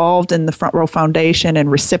involved in the Front Row Foundation and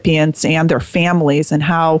recipients and their families, and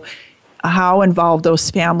how involved those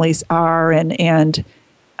families are, and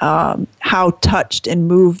how touched and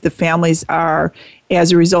moved the families are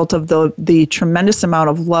as a result of the tremendous amount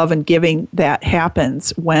of love and giving that happens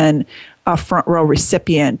when a Front Row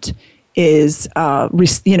recipient receives an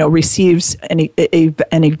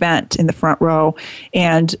event in the front row.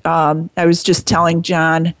 And I was just telling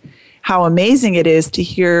Jon how amazing it is to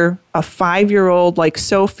hear a 5-year-old like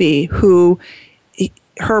Sophie, who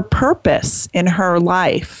her purpose in her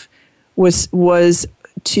life was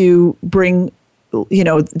to bring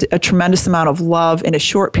a tremendous amount of love in a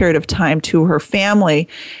short period of time to her family,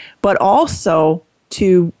 but also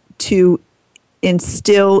to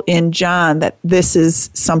instill in Jon that this is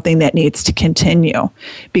something that needs to continue,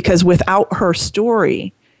 because without her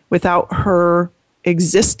story, without her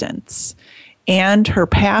existence and her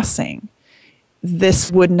passing,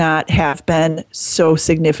 this would not have been so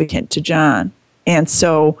significant to Jon. And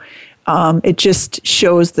so it just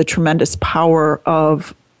shows the tremendous power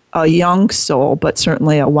of a young soul, but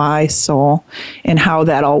certainly a wise soul, and how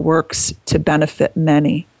that all works to benefit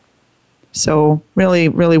many. So really,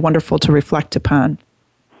 really wonderful to reflect upon.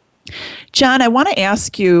 Jon, I want to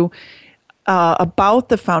ask you about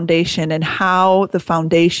the foundation and how the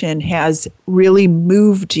foundation has really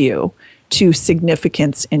moved you to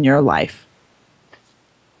significance in your life.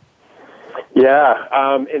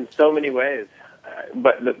 Yeah, in so many ways.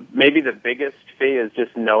 But maybe the biggest fee is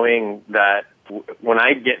just knowing that when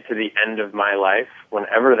I get to the end of my life,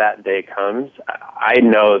 whenever that day comes, I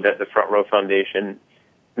know that the Front Row Foundation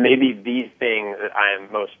may be the thing that I am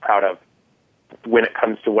most proud of when it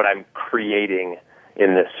comes to what I'm creating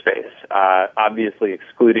in this space. Obviously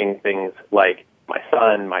excluding things like my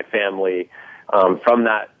son, my family, from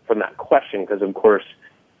that question, because of course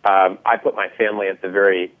I put my family at the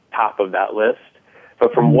very top of that list.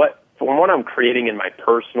 But from what I'm creating in my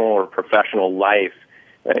personal or professional life,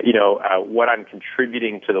 what I'm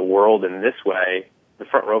contributing to the world in this way, the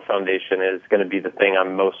Front Row Foundation is going to be the thing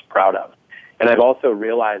I'm most proud of. And I've also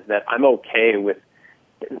realized that I'm okay with,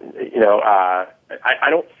 I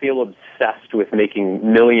don't feel obsessed with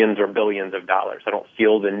making millions or billions of dollars. I don't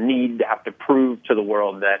feel the need to have to prove to the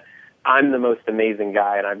world that I'm the most amazing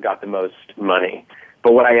guy and I've got the most money.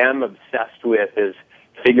 But what I am obsessed with is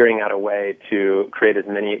figuring out a way to create as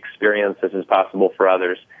many experiences as possible for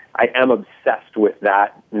others. I am obsessed with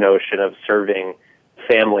that notion of serving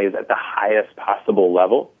families at the highest possible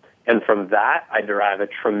level. And from that, I derive a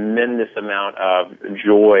tremendous amount of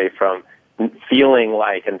joy from feeling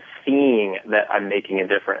like and seeing that I'm making a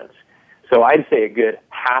difference. So I'd say a good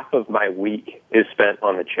half of my week is spent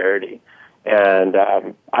on the charity. And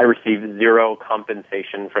I receive zero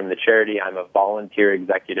compensation from the charity. I'm a volunteer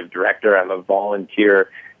executive director. I'm a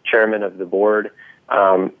volunteer chairman of the board.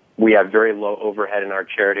 We have very low overhead in our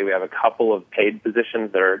charity. We have a couple of paid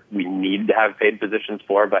positions we need to have paid positions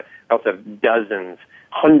for, but we also have dozens,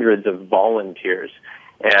 hundreds of volunteers.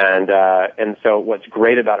 And so what's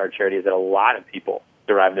great about our charity is that a lot of people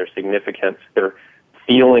derive their significance, their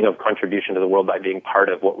feeling of contribution to the world by being part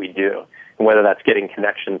of what we do. And whether that's getting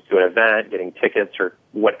connections to an event, getting tickets, or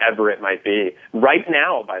whatever it might be. Right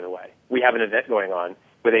now, by the way, we have an event going on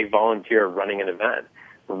with a volunteer running an event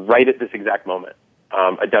right at this exact moment.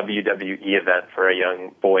 a WWE event for a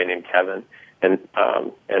young boy named Kevin, and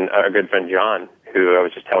our good friend Jon, who I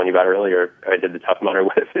was just telling you about earlier, I did the Tough Mudder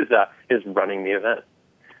with, is running the event.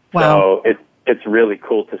 Wow. So it's really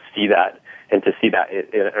cool to see that and to see that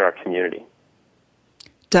in our community.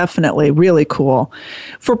 Definitely, really cool.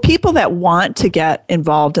 For people that want to get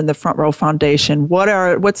involved in the Front Row Foundation,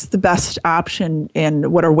 what's the best option,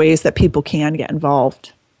 and what are ways that people can get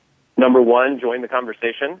involved? Number one, join the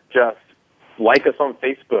conversation. Just like us on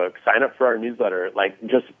Facebook, sign up for our newsletter.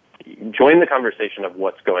 Just join the conversation of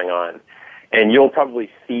what's going on. And you'll probably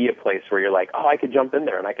see a place where you're like, oh, I could jump in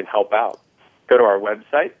there and I can help out. Go to our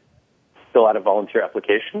website, fill out a volunteer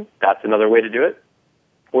application. That's another way to do it.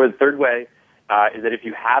 Or the third way is that if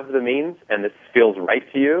you have the means and this feels right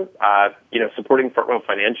to you, supporting Front Row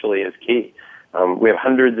financially is key. We have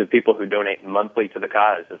hundreds of people who donate monthly to the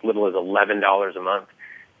cause, as little as $11 a month.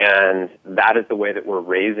 And that is the way that we're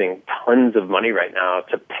raising tons of money right now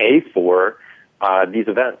to pay for these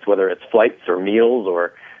events, whether it's flights or meals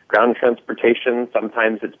or ground transportation.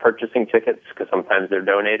 Sometimes it's purchasing tickets because sometimes they're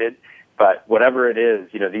donated. But whatever it is,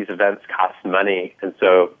 these events cost money. And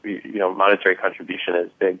so, monetary contribution is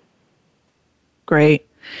big. Great.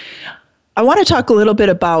 I want to talk a little bit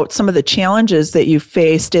about some of the challenges that you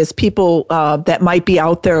faced as people that might be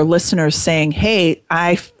out there, listeners saying, hey,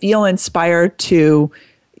 I feel inspired to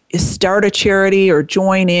start a charity or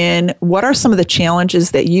join in. What are some of the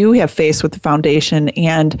challenges that you have faced with the foundation,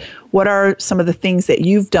 and what are some of the things that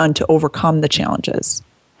you've done to overcome the challenges?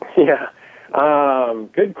 Yeah,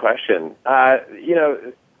 good question. I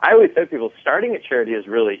always tell people starting a charity is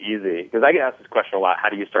really easy, because I get asked this question a lot: how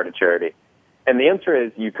do you start a charity? And the answer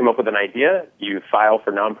is you come up with an idea, you file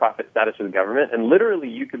for nonprofit status with the government, and literally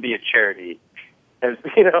you could be a charity,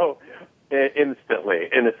 instantly,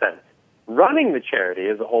 in a sense. Running the charity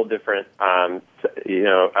is a whole different,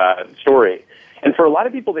 story. And for a lot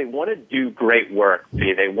of people, they want to do great work.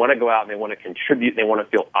 They want to go out and they want to contribute. And they want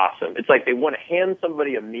to feel awesome. It's like they want to hand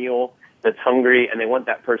somebody a meal that's hungry, and they want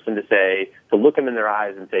that person to look them in their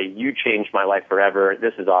eyes and say, "You changed my life forever.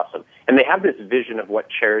 This is awesome." And they have this vision of what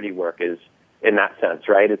charity work is in that sense,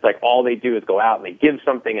 right? It's like all they do is go out and they give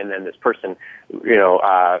something, and then this person,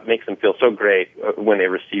 makes them feel so great when they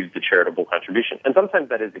receive the charitable contribution. And sometimes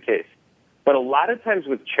that is the case. But a lot of times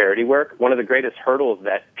with charity work, one of the greatest hurdles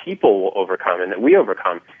that people will overcome and that we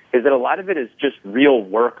overcome is that a lot of it is just real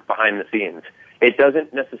work behind the scenes. It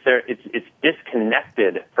doesn't necessarily, it's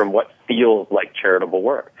disconnected from what feels like charitable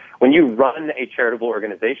work. When you run a charitable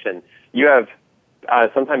organization, you have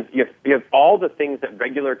sometimes you have all the things that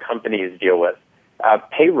regular companies deal with,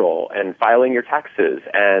 payroll and filing your taxes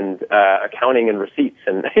and accounting and receipts,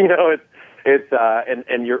 and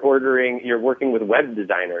and you're working with web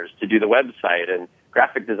designers to do the website and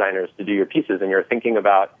graphic designers to do your pieces, and you're thinking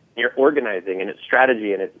about your organizing and its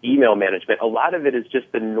strategy and its email management. A lot of it is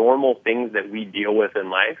just the normal things that we deal with in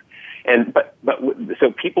life.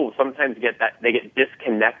 So people sometimes get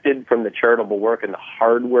disconnected from the charitable work, and the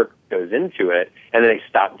hard work goes into it, and then they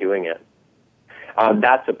stop doing it.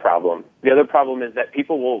 That's a problem. The other problem is that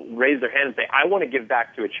people will raise their hand and say, I want to give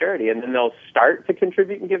back to a charity, and then they'll start to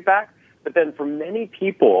contribute and give back. But then for many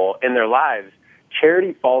people in their lives,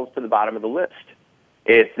 charity falls to the bottom of the list.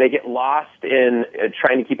 They get lost in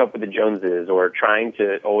trying to keep up with the Joneses, or trying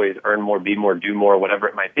to always earn more, be more, do more, whatever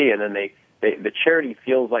it might be. And then the charity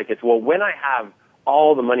feels like it's, well, when I have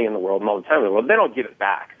all the money in the world and all the time in the world, then I'll give it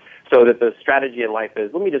back. So that the strategy in life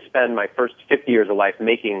is, let me just spend my first 50 years of life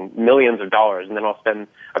making millions of dollars, and then I'll spend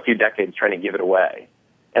a few decades trying to give it away.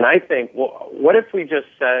 And I think, well, what if we just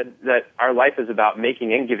said that our life is about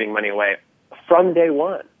making and giving money away from day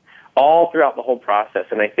one, all throughout the whole process?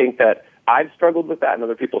 And I think that I've struggled with that, and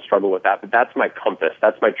other people struggle with that, but that's my compass.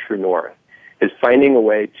 That's my true north, is finding a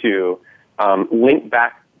way to link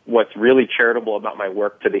back what's really charitable about my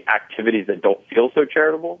work to the activities that don't feel so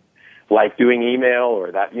charitable, like doing email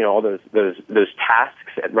or that, all those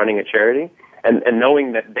tasks at running a charity, and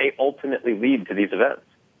knowing that they ultimately lead to these events.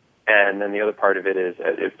 And then the other part of it is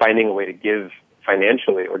finding a way to give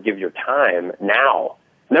financially or give your time now.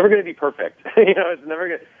 Never going to be perfect. It's never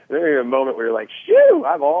going to be a moment where you're like, shoo,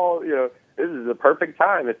 this is the perfect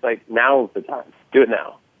time. It's like, now's the time. Do it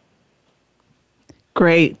now.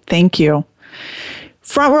 Great. Thank you.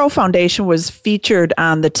 Front Row Foundation was featured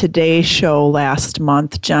on the Today Show last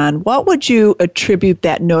month. Jon, what would you attribute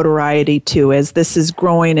that notoriety to as this is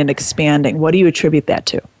growing and expanding? What do you attribute that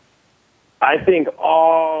to? I think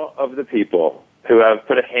all of the people who have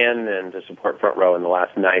put a hand in to support Front Row in the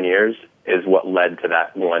last 9 years is what led to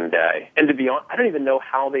that one day. And to be honest, I don't even know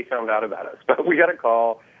how they found out about us, but we got a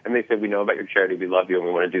call and they said, we know about your charity, we love you, and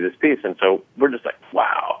we want to do this piece. And so we're just like,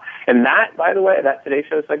 wow. And that, by the way, that Today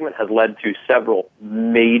Show segment has led to several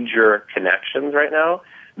major connections right now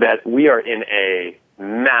that we are in a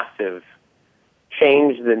massive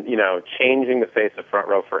changing the face of Front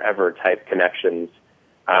Row Forever type connections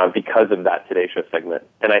because of that Today Show segment.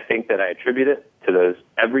 And I think that I attribute it to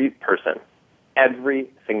every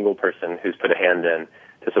single person who's put a hand in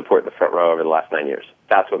to support the Front Row over the last 9 years.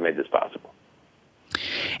 That's what made this possible.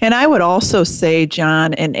 And I would also say,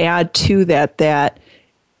 Jon, and add to that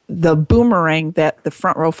the boomerang that the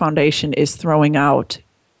Front Row Foundation is throwing out,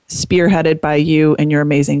 spearheaded by you and your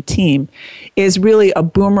amazing team, is really a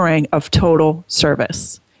boomerang of total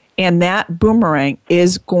service. And that boomerang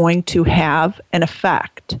is going to have an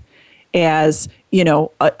effect as,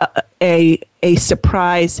 a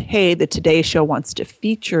surprise, hey, the Today Show wants to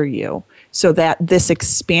feature you so that this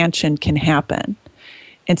expansion can happen.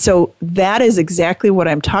 And so that is exactly what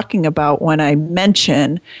I'm talking about when I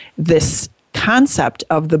mention this concept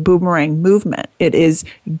of the boomerang movement. It is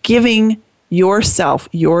giving yourself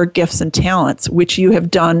your gifts and talents, which you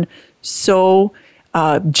have done so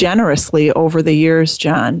generously over the years,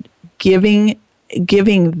 Jon, giving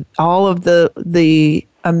all of the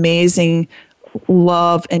amazing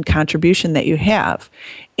love and contribution that you have.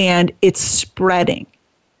 And it's spreading.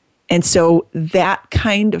 And so that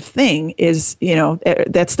kind of thing is,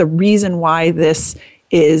 that's the reason why this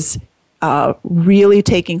is really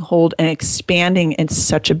taking hold and expanding in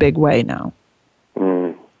such a big way now.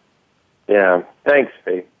 Yeah, thanks,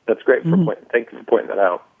 Faith. That's great. Thanks for pointing that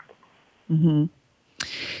out. Mm-hmm.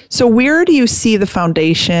 So where do you see the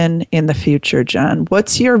foundation in the future, Jon?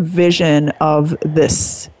 What's your vision of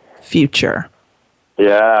this future?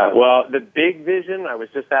 Yeah, well, the big vision, I was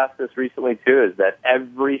just asked this recently too, is that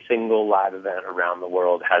every single live event around the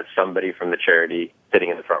world has somebody from the charity sitting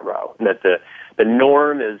in the front row. And that the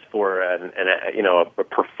norm is for a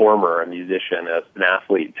performer, a musician, an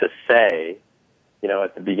athlete to say,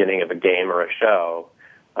 at the beginning of a game or a show,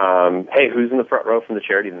 hey, who's in the front row from the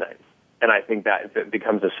charity tonight? And I think that if it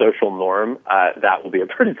becomes a social norm, that will be a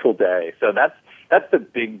pretty cool day. So that's the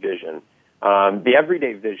big vision. The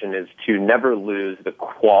everyday vision is to never lose the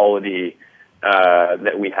quality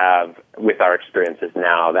that we have with our experiences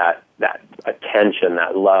now, that attention,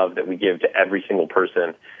 that love that we give to every single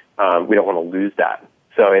person. We don't want to lose that.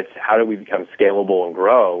 So it's how do we become scalable and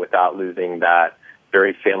grow without losing that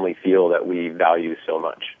very family feel that we value so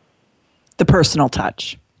much. The personal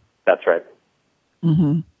touch. That's right.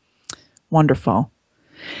 Mm-hmm. Wonderful.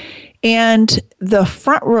 And the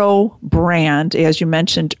Front Row brand, as you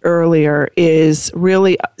mentioned earlier, is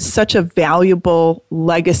really such a valuable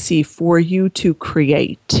legacy for you to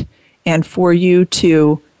create and for you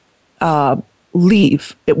to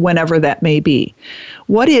leave whenever that may be.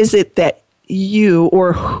 What is it that you,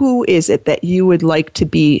 or who is it that you would like to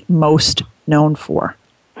be most known for?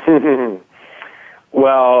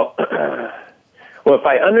 Well, if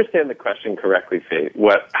I understand the question correctly, Faith,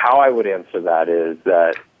 how I would answer that is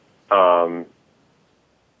that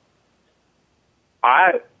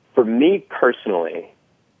for me personally,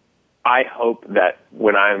 I hope that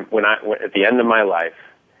when at the end of my life,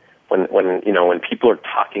 when people are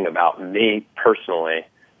talking about me personally,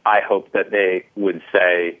 I hope that they would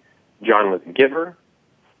say Jon was a giver,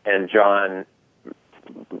 and Jon,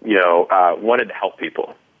 wanted to help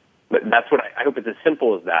people. But that's what I hope it's as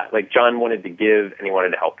simple as that. Like Jon wanted to give and he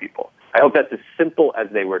wanted to help people. I hope that's as simple as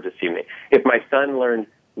they were to see me. If my son learned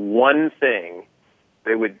one thing,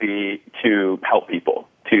 it would be to help people,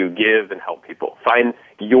 to give and help people. Find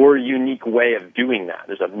your unique way of doing that.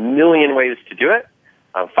 There's a million ways to do it.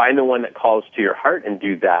 Find the one that calls to your heart and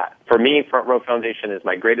do that. For me, Front Row Foundation is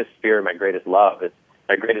my greatest fear, my greatest love.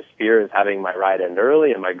 My greatest fear is having my ride end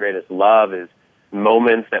early, and my greatest love is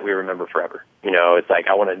moments that we remember forever. It's like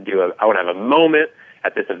I want to have a moment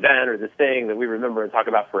at this event or this thing that we remember and talk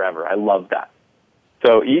about forever. I love that.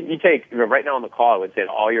 So you take, right now on the call, I would say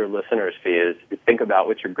to all your listeners, is think about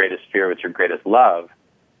what's your greatest fear, what's your greatest love,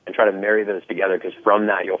 and try to marry those together, because from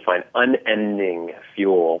that you'll find unending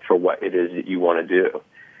fuel for what it is that you want to do.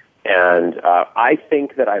 And I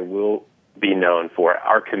think that I will be known for,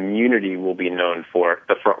 our community will be known for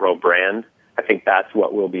the Front Row brand. I think that's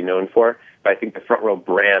what we'll be known for. But I think the Front Row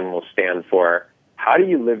brand will stand for how do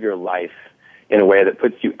you live your life in a way that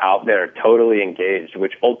puts you out there totally engaged,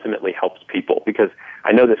 which ultimately helps people. Because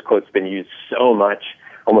I know this quote's been used so much,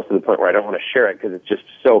 almost to the point where I don't want to share it because it's just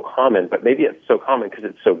so common, but maybe it's so common because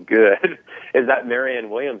it's so good, is that Marianne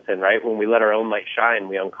Williamson, right? When we let our own light shine,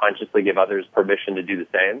 we unconsciously give others permission to do the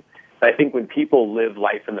same. I think when people live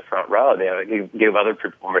life in the front row, they give other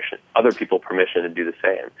people permission to do the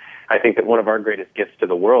same. I think that one of our greatest gifts to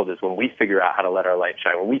the world is when we figure out how to let our light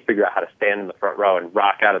shine, when we figure out how to stand in the front row and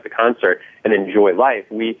rock out at the concert and enjoy life,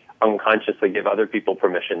 we unconsciously give other people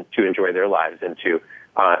permission to enjoy their lives and to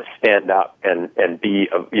stand up and be,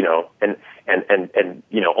 and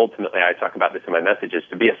ultimately I talk about this in my messages,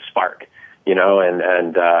 to be a spark, and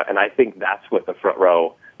I think that's what the front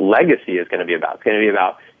row legacy is going to be about. It's going to be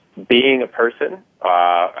about being a person,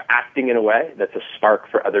 acting in a way that's a spark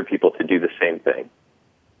for other people to do the same thing.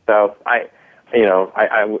 So I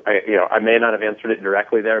may not have answered it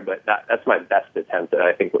directly there, but that's my best attempt at,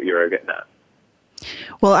 I think, what you were getting at.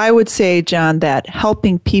 Well, I would say, Jon, that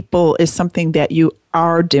helping people is something that you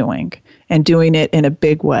are doing and doing it in a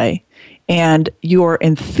big way. And your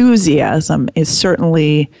enthusiasm is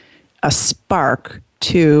certainly a spark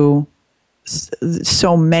to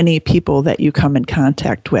so many people that you come in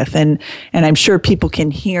contact with. And I'm sure people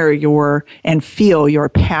can hear and feel your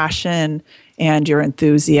passion and your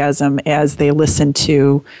enthusiasm as they listen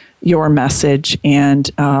to your message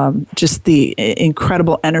and just the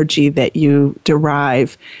incredible energy that you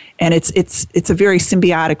derive. And it's a very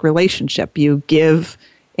symbiotic relationship. You give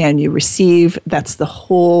and you receive. That's the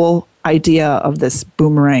whole idea of this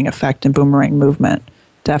boomerang effect and boomerang movement.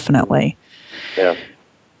 Definitely. Yeah.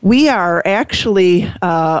 We are actually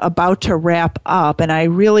about to wrap up, and I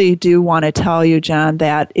really do want to tell you, Jon,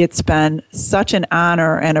 that it's been such an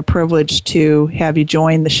honor and a privilege to have you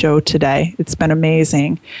join the show today. It's been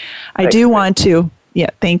amazing.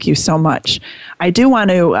 Thank you so much. I do want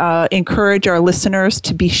to encourage our listeners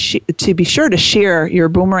to be sure to share your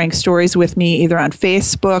boomerang stories with me, either on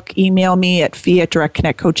Facebook, email me at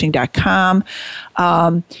fee@directconnectcoaching.com.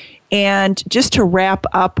 And just to wrap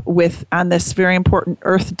up with, on this very important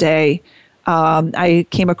Earth Day, I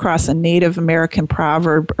came across a Native American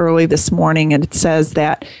proverb early this morning, and it says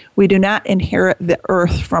that we do not inherit the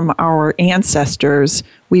earth from our ancestors,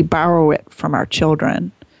 we borrow it from our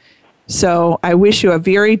children. So I wish you a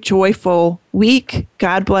very joyful week.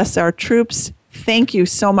 God bless our troops. Thank you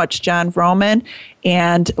so much, Jon Vroman,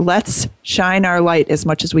 and let's shine our light as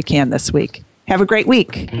much as we can this week. Have a great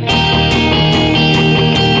week.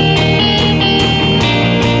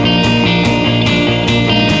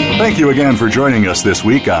 Thank you again for joining us this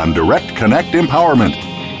week on Direct Connect Empowerment.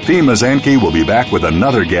 Fee Mazanke will be back with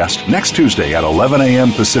another guest next Tuesday at 11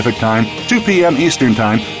 a.m. Pacific Time, 2 p.m. Eastern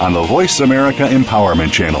Time on the Voice America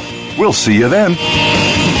Empowerment Channel. We'll see you then.